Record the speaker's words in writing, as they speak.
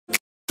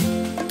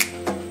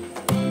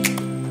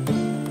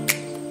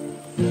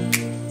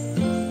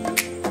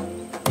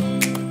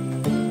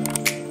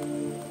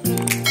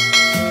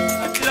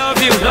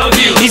love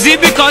you. Is it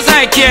because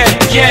I care?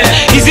 Yeah.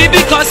 Is it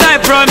because I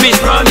promise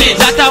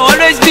that I'll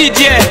always be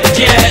there?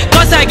 Yeah.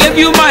 Cause I gave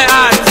you my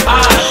heart.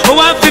 Oh,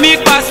 one for me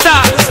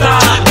pasta.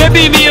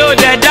 Baby me oh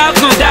the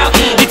daku.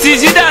 It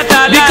is you that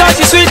I like. Because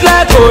you sweet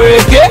like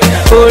oreke,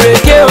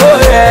 oreke, oh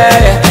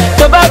yeah.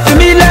 So back to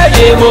me like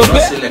mo.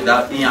 Say like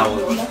that in our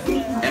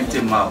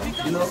empty mouth.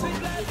 You know,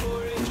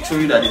 we show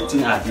you that the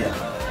thing are there.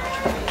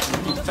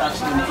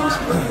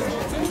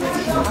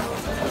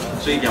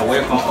 So you can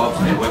welcome up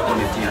and welcome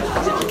the thing.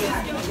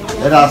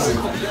 Let us see.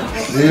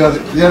 Do you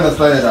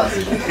understand that?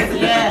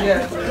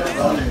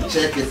 Yeah.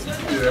 Check it.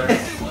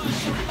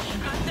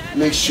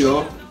 Make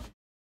sure.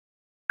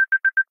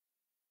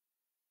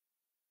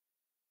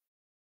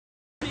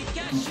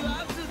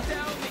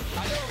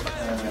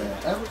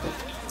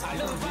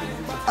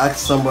 Ask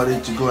somebody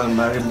to go and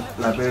marry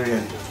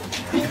Liberian.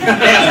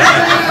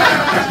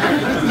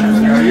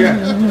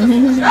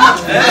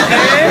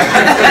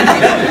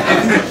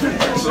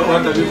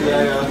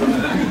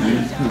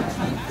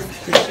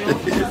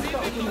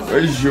 Where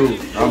is you?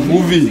 A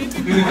movie.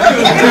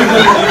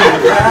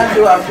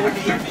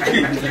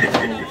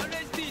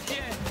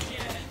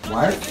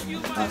 What?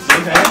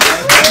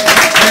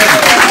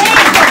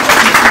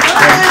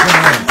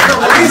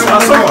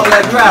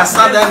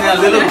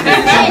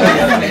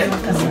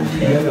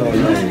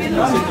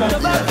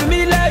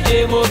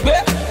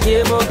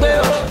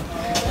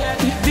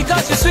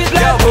 Because you sweet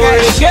like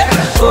oreke,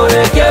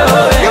 oreke,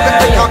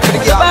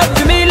 oreke. Back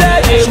to me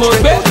like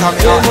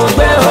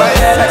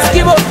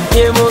skibo,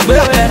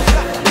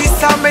 This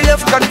time my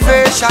love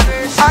confession,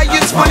 I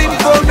use full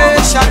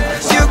information.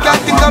 You got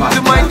to come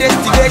to my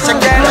destination,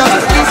 girl,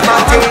 just ease my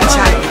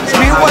tension.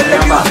 Me want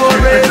love you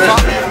forever,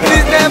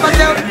 please never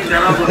tell me.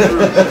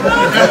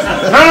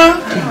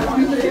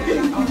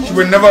 She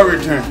will never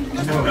return.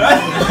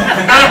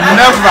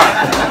 Never.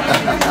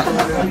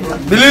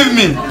 Believe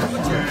me.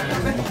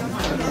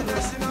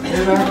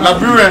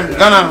 Liberian,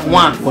 Ghana,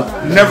 one.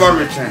 Never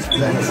return.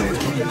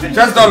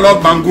 Just don't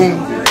love Bangun.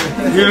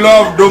 He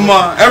love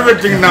Doma,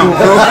 everything now.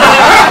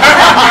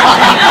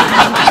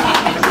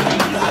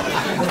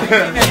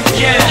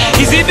 yeah.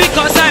 Is it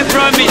because I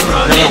promise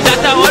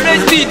that I'll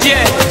always be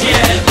there? Yeah.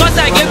 Cause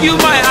I gave you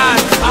my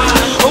heart.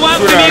 Oh, one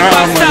for me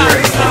pasta.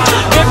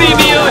 Baby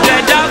me oh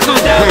the daku.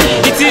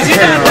 It is you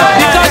that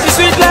because you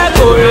sweet like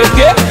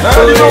oreke,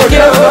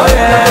 oreke,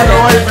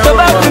 oreke. So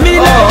back to me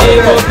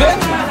like oreke.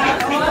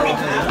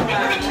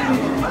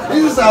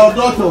 This is our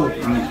daughter.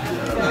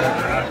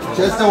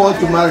 Chester wants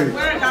to marry.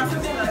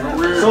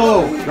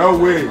 So, No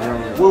way.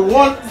 we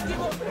want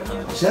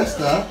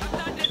Chester.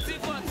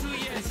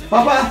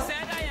 Papa,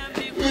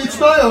 it's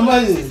not your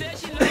money.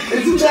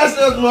 It's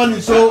Chester's money.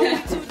 So,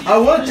 I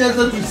want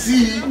Chester to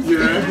see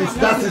if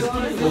that is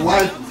the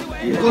wife.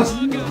 Because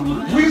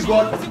we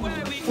got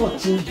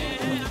 14.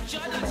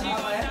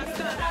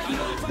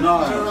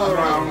 No,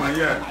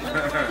 yeah.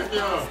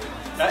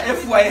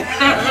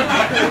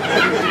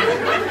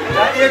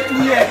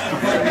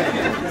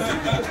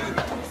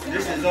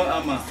 This is not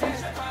Amma.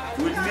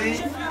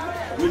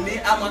 We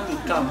need Amma to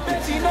come.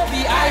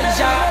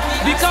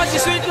 Because you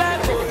sweet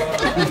like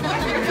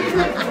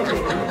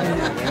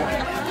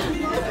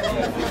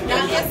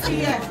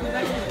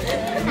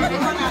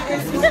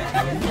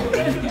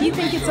Do you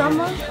think it's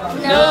Amma?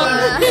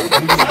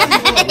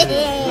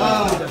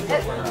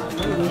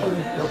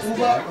 The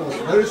Uber was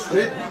very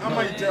straight.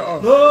 Amma, you tell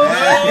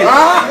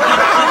us.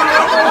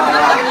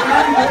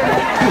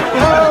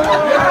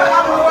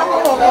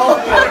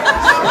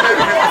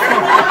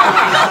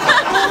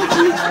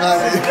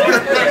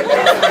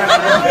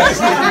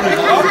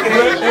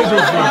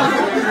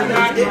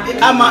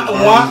 Amma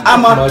 1,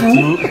 Amma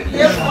 2.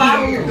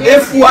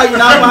 If you are in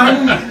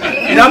Amma,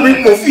 you know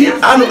bring Kofi.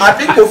 I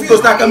think Kofi will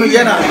start coming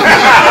here now.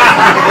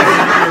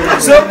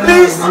 So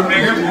please,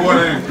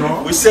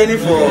 we send it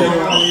for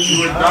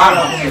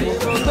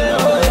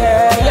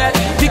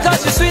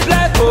because you sweet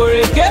like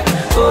oreke,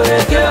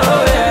 oreke,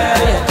 oh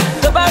yeah.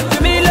 So back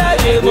to me like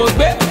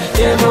yemogbe,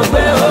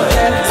 yemogbe, oh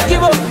yeah.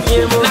 Skibo,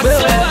 yemogbe. Now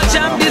so I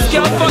jam this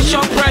girl for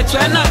shop right.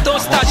 When I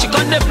toast her, she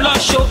got the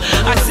blush show.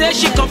 I say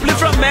she complete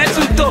from head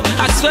to toe.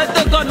 I swear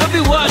to God, no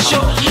be wash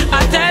show.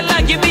 I tell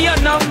her, give me your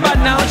number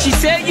now. She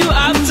say you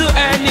have to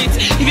earn it.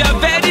 If you are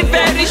very,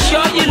 very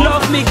sure you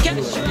love me,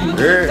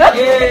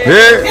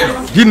 Hey,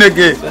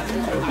 Ginege.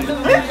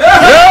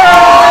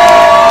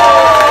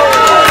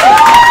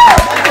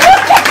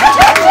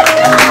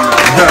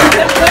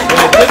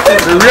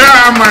 We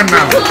are a man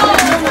now.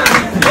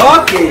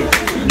 okay.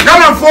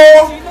 Ghana 4.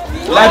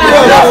 Like 5,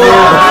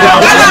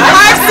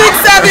 6,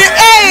 7,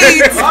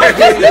 8.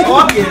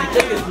 okay.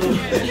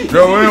 No,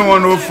 we don't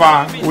want no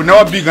far. We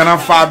never be Ghana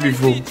far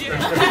before.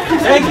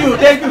 Thank you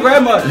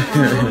very much.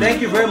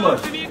 Thank you very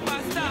much.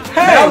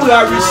 Now we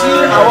are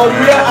receiving our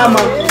real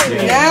Amma.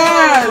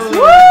 Yes.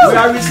 We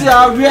are receiving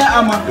our real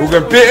Amma. We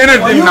can pay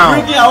anything You now.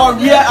 bringing our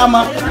real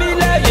Amma.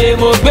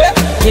 yemogbe,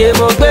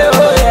 yemogbe,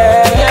 oh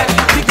yeah.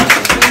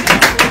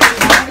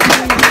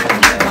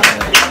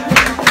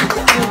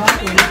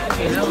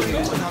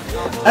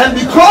 And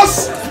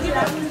because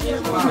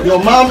Your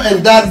mom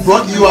and dad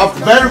brought you up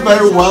very,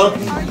 very well.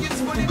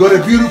 You got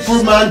a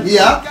beautiful man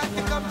here.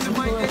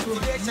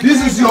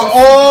 This is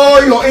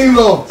all your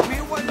in-law.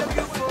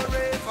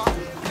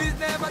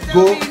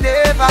 Go.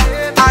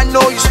 I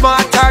know you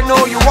smart, I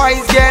know you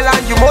wise, girl,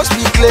 and you must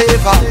be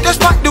clever. Just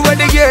back the way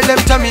they hear them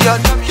tell me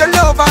on. Your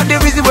love and the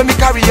reason when me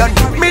carry on.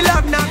 Me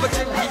love now, but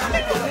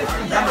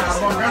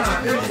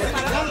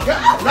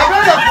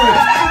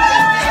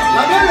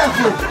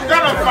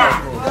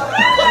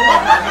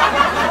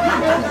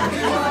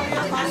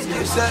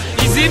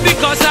Is it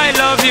because I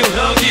love you?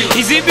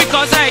 Is it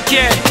because I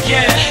care?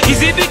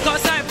 Is it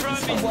because I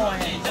promise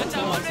that I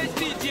always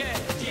be there?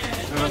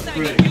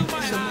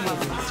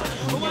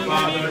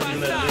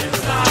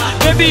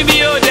 Baby,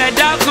 me oh that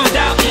daku.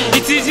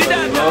 It is you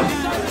that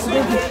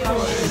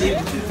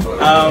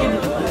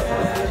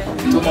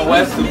To my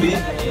wife to be.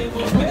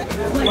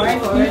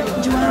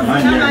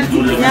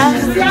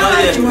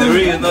 The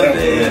ring is not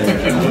there.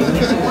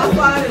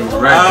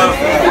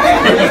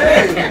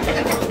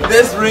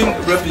 This ring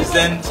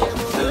represents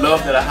the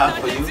love that I have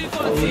for you.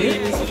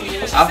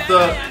 After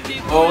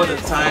all the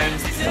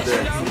times, the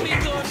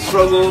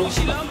struggle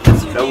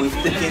that we've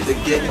taken to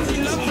get into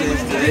this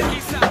place today,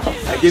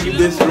 I give you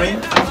this ring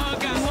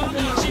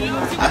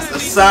as a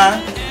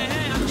sign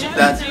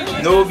that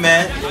no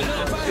man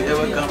should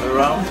ever come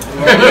around.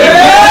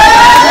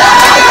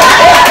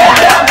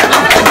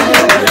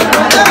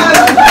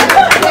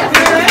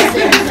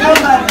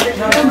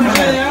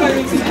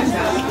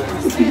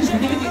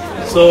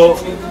 So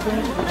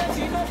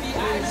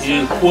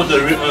you put the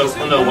ring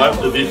on the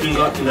wife, the big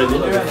finger, in the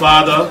name of the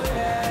Father,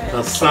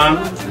 the Son,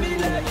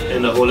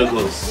 and the Holy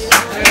Ghost.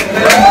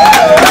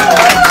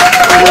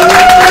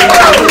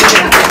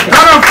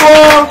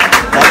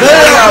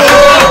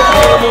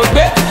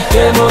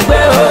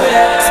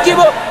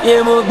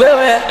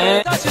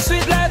 Cause you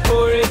sweet like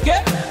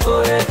oreke,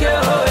 oreke,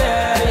 oh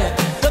yeah.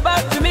 So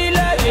back to me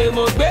like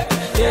yemogbe,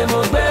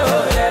 yemogbe,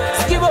 oh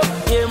yeah. Skip up,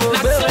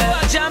 yemogbe. Now so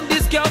I jam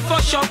this girl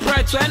for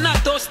ShopRite. When I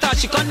toast her,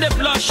 she come the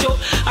blush show.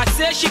 I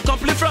say she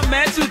complete from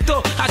head to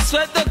toe. I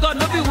swear to God,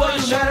 no be one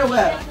show. Very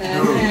well.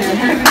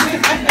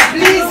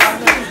 Please,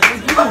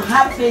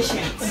 have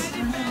patience.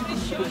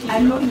 I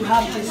know you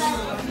have this.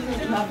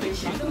 You have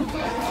patience.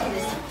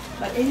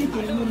 But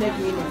anything you let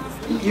me know.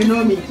 You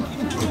know me.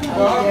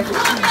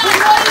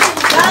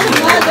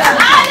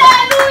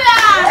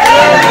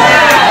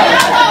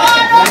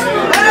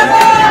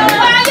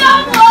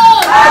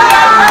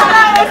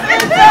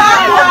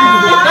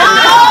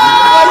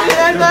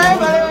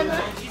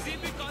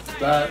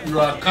 That you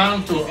are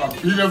come to a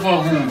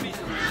beautiful home,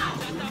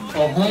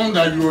 a home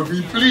that you will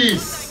be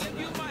pleased,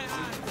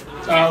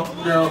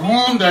 the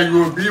home that you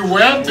will be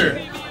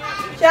wealthy.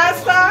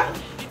 Jasper,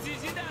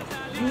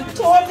 you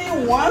told me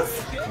once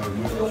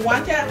you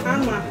wanted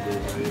Amma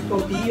to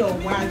be your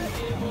wife,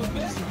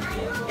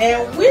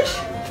 and which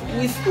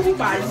we stood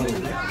by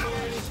you.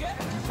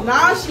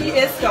 Now she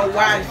is your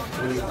wife.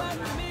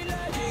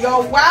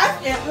 Your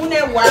wife and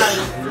only wife.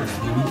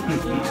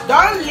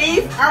 Don't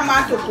leave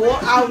Amma to go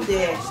out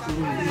there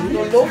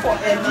to look for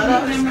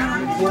another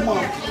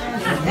woman.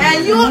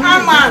 And you,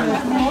 Amma,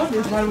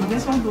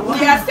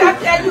 we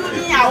accepted you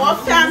in our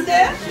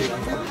family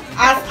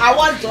as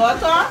our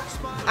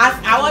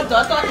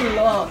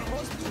daughter-in-law.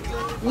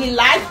 We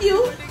like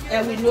you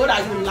and we know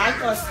that you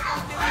like us.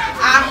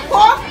 I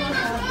hope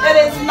it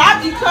is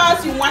not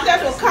because you wanted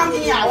to come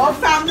in our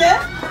family.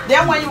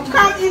 Then when you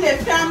come in a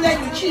family,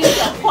 you choose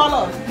your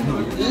color.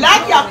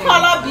 Let your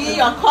color be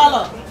your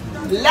color.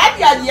 Let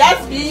your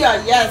yes be your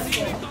yes.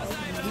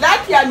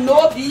 Let your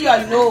no be your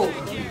no.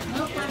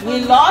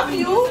 We love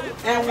you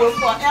and will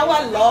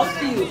forever love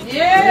you.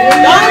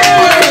 Don't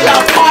change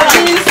your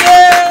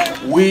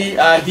color. We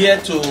are here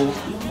to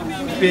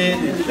pay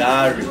the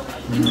dowry.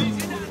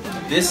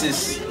 This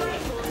is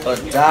a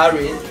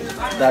dowry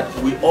that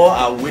we all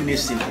are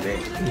witnessing today.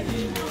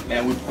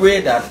 And we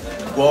pray that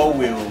God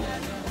will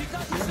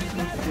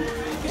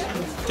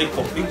take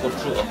complete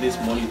control of this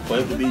money for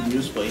it to be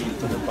used for him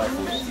to the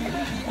purpose.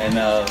 And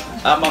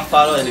I'm a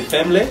father and the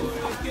family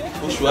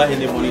who should have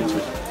any money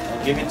to.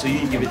 I'll give it to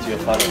you, give it to your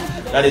father.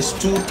 That is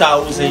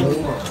 2,000.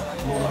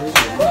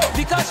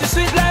 Because you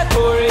sweet like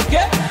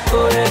oreke,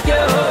 oreke,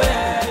 oh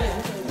yeah.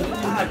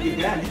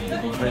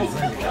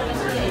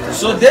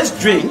 So this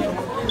drink,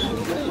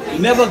 we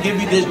never give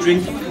you this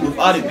drink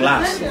without a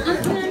glass.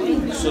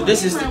 So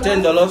this is the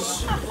 $10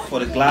 for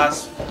the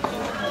glass.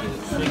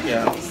 So you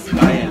can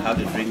buy and have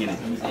the drink in it.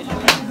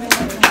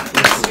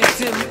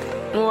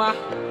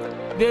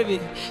 Baby,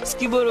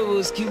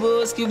 skiborobo,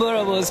 skibo,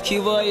 skiborobo,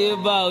 skibo,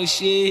 yeba,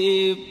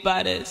 she,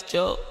 baddest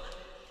joke.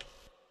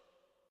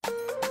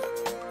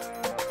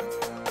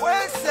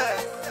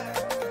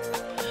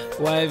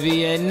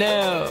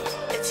 YVNL.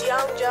 It's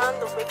Young John,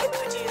 the wicked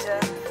producer.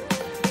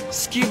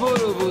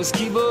 Skiborobo,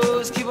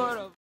 skibo,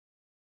 skiborobo.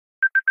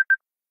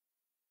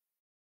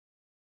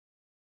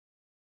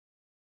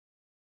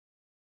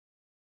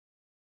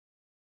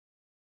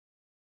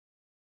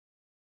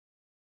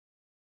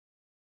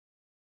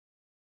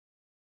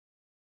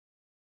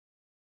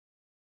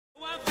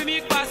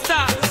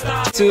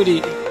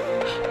 Turi,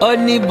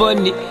 honey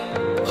bunny,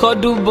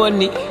 cuddle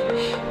bunny,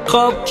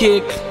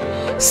 cupcake,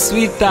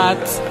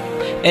 sweetheart,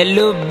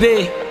 hello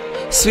babe,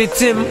 sweet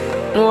him,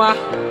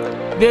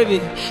 baby,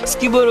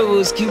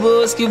 skiborobo,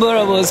 skibo,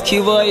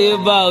 skibo,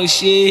 eba,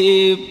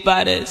 shape,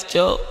 baddest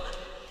joke.